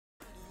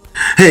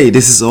Hey,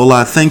 this is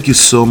Ola. Thank you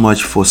so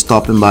much for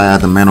stopping by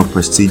at the Man of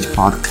Prestige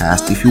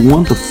podcast. If you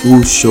want the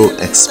full show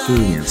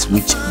experience,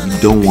 which you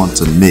don't want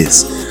to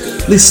miss,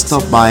 please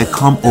stop by,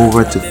 come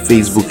over to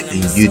Facebook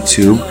and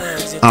YouTube.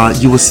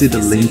 You will see the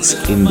links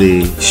in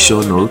the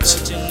show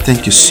notes.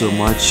 Thank you so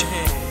much.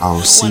 I'll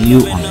see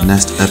you on the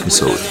next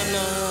episode.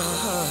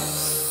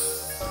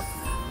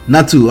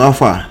 Natu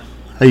Alpha,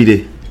 how you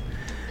doing?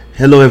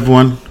 Hello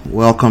everyone,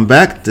 welcome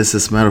back. This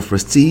is Man of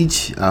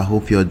Prestige. I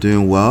hope you're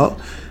doing well.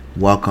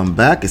 Welcome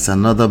back. It's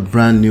another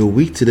brand new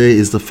week. Today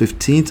is the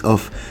 15th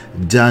of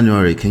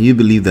January. Can you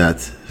believe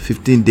that?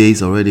 15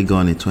 days already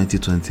gone in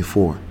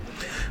 2024.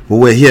 But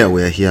we're here.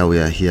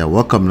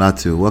 Welcome,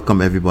 Natu.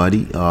 Welcome,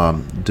 everybody.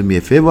 Do me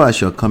a favor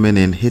as you're coming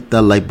in, hit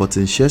that like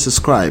button, share,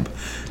 subscribe,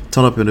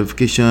 turn up your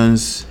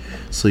notifications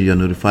so you're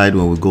notified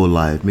when we go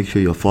live. Make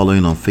sure you're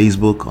following on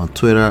Facebook, on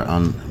Twitter,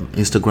 on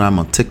Instagram,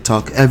 on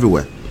TikTok,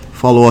 everywhere.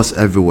 Follow us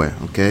everywhere,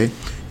 okay?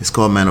 It's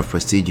called Man of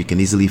Prestige. You can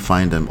easily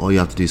find them. All you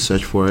have to do is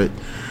search for it.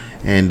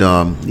 And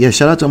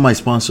shout out to all my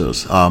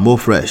sponsors. Mo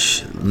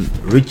Fresh,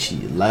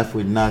 Richie, Life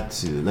with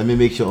Natu. Let me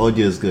make sure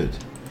audio is good.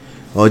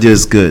 Audio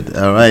is good.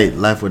 All right,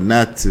 Life with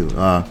Natu.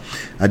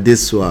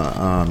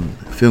 Adiswa,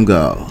 Film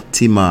Girl,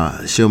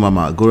 Tima, Show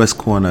Mama, Gores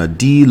Corner,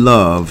 D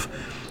Love,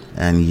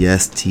 and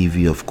Yes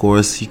TV. Of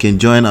course, you can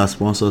join our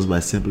sponsors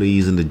by simply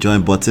using the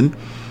join button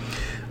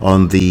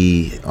on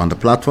the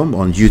platform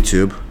on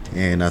YouTube.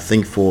 And I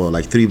think for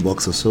like $3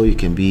 or so, you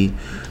can be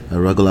a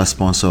regular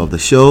sponsor of the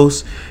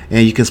shows,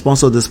 and you can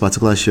sponsor this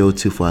particular show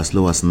too for as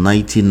low as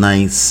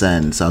 99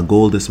 cents. Our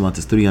goal this month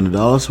is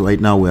 $300. Right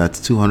now we're at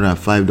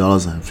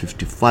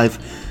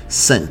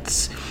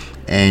 $205.55,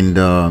 and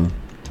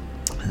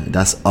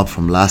that's up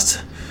from the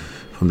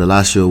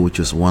last show, which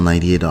was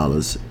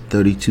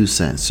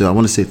 $198.32. So I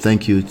want to say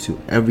thank you to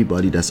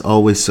everybody that's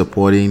always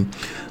supporting,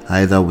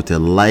 either with a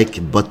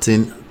like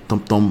button,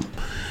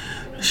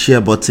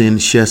 share button,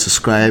 share,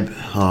 subscribe,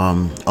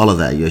 all of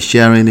that. You're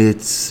sharing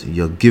it,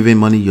 you're giving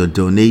money, you're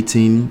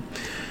donating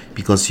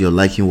because you're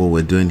liking what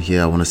we're doing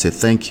here. I want to say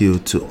thank you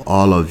to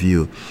all of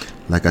you.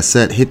 Like I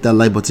said, hit that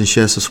like button,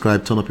 share,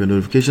 subscribe, turn up your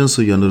notifications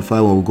so you're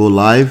notified when we go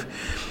live.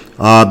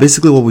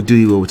 Basically what we do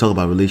here, we talk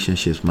about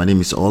relationships. My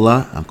name is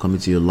Ola. I'm coming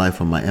to you live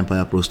from my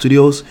Empire Pro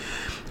Studios,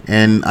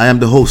 and I am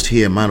the host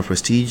here, Man of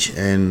Prestige,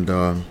 and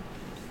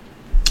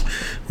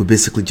we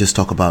basically just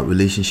talk about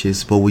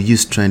relationships, but we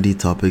use trendy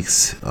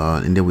topics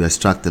and then we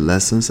extract the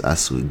lessons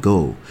as we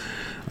go.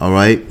 All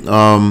right.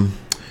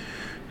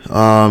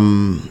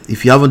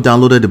 If you haven't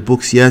downloaded the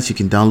books yet, you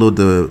can download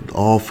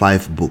all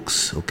 5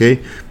 books. Okay,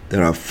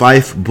 there are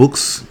 5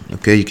 books.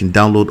 Okay, you can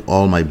download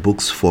all my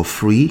books for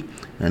free,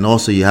 and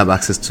also you have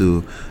access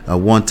to a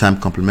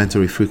one-time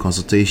complimentary free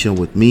consultation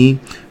with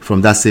me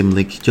from that same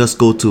link. Just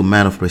go to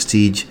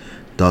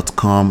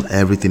manofprestige.com.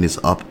 Everything is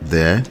up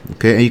there.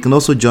 Okay, and you can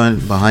also join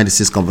behind the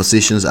scenes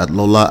conversations at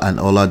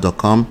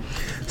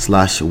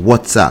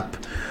lola&ola.com/WhatsApp.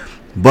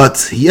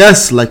 But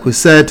yes, like we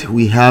said,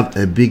 we have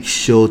a big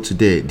show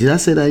today. Did I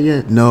say that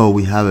yet? No,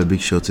 we have a big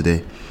show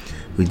today.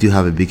 We do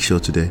have a big show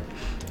today.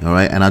 All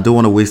right, and I don't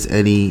want to waste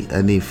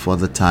any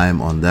further time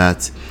on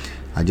that.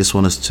 I just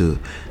want us to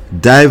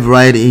dive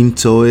right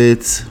into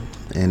it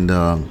and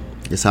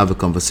let's have a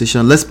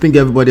conversation. Let's ping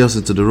everybody else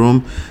into the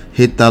room.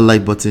 Hit that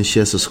like button,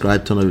 share,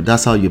 subscribe, turn on.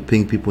 That's how you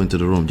ping people into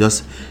the room.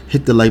 Just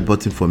hit the like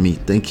button for me.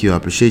 Thank you. I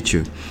appreciate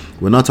you.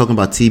 We're not talking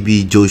about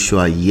TB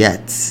Joshua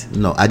yet.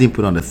 No, I didn't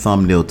put on the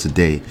thumbnail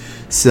today.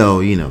 So,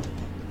 you know.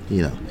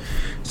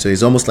 So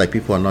it's almost like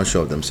people are not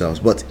sure of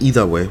themselves. But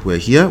either way, we're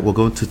here. We're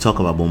going to talk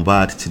about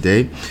Mohbad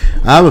today.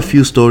 I have a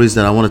few stories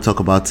that I want to talk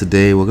about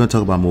today. We're going to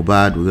talk about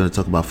Mohbad. We're going to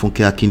talk about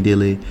Funke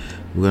Akindele.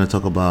 We're going to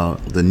talk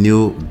about the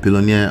new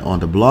billionaire on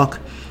the block.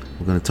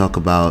 We're going to talk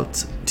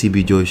about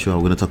TB Joshua.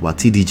 We're going to talk about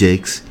TD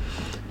Jakes.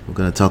 We're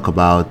going to talk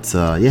about,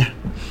 we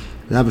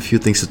have a few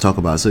things to talk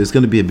about. So it's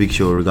going to be a big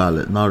show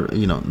regardless,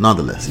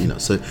 nonetheless.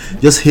 So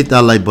just hit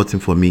that like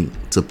button for me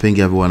to ping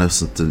everyone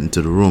else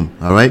into the room.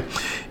 All right.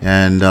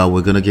 And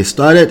we're going to get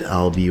started.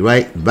 I'll be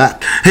right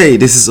back. Hey,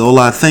 this is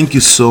Ola. Thank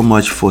you so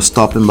much for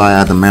stopping by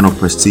at the Man of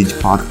Prestige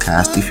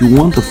podcast. If you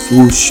want the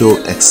full show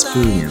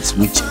experience,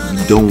 which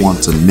you don't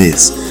want to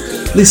miss,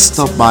 please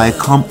stop by,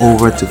 come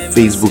over to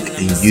Facebook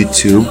and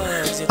YouTube.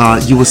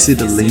 You will see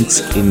the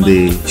links in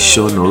the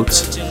show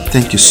notes.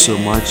 Thank you so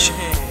much.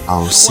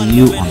 I'll see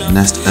you on the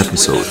next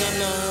episode.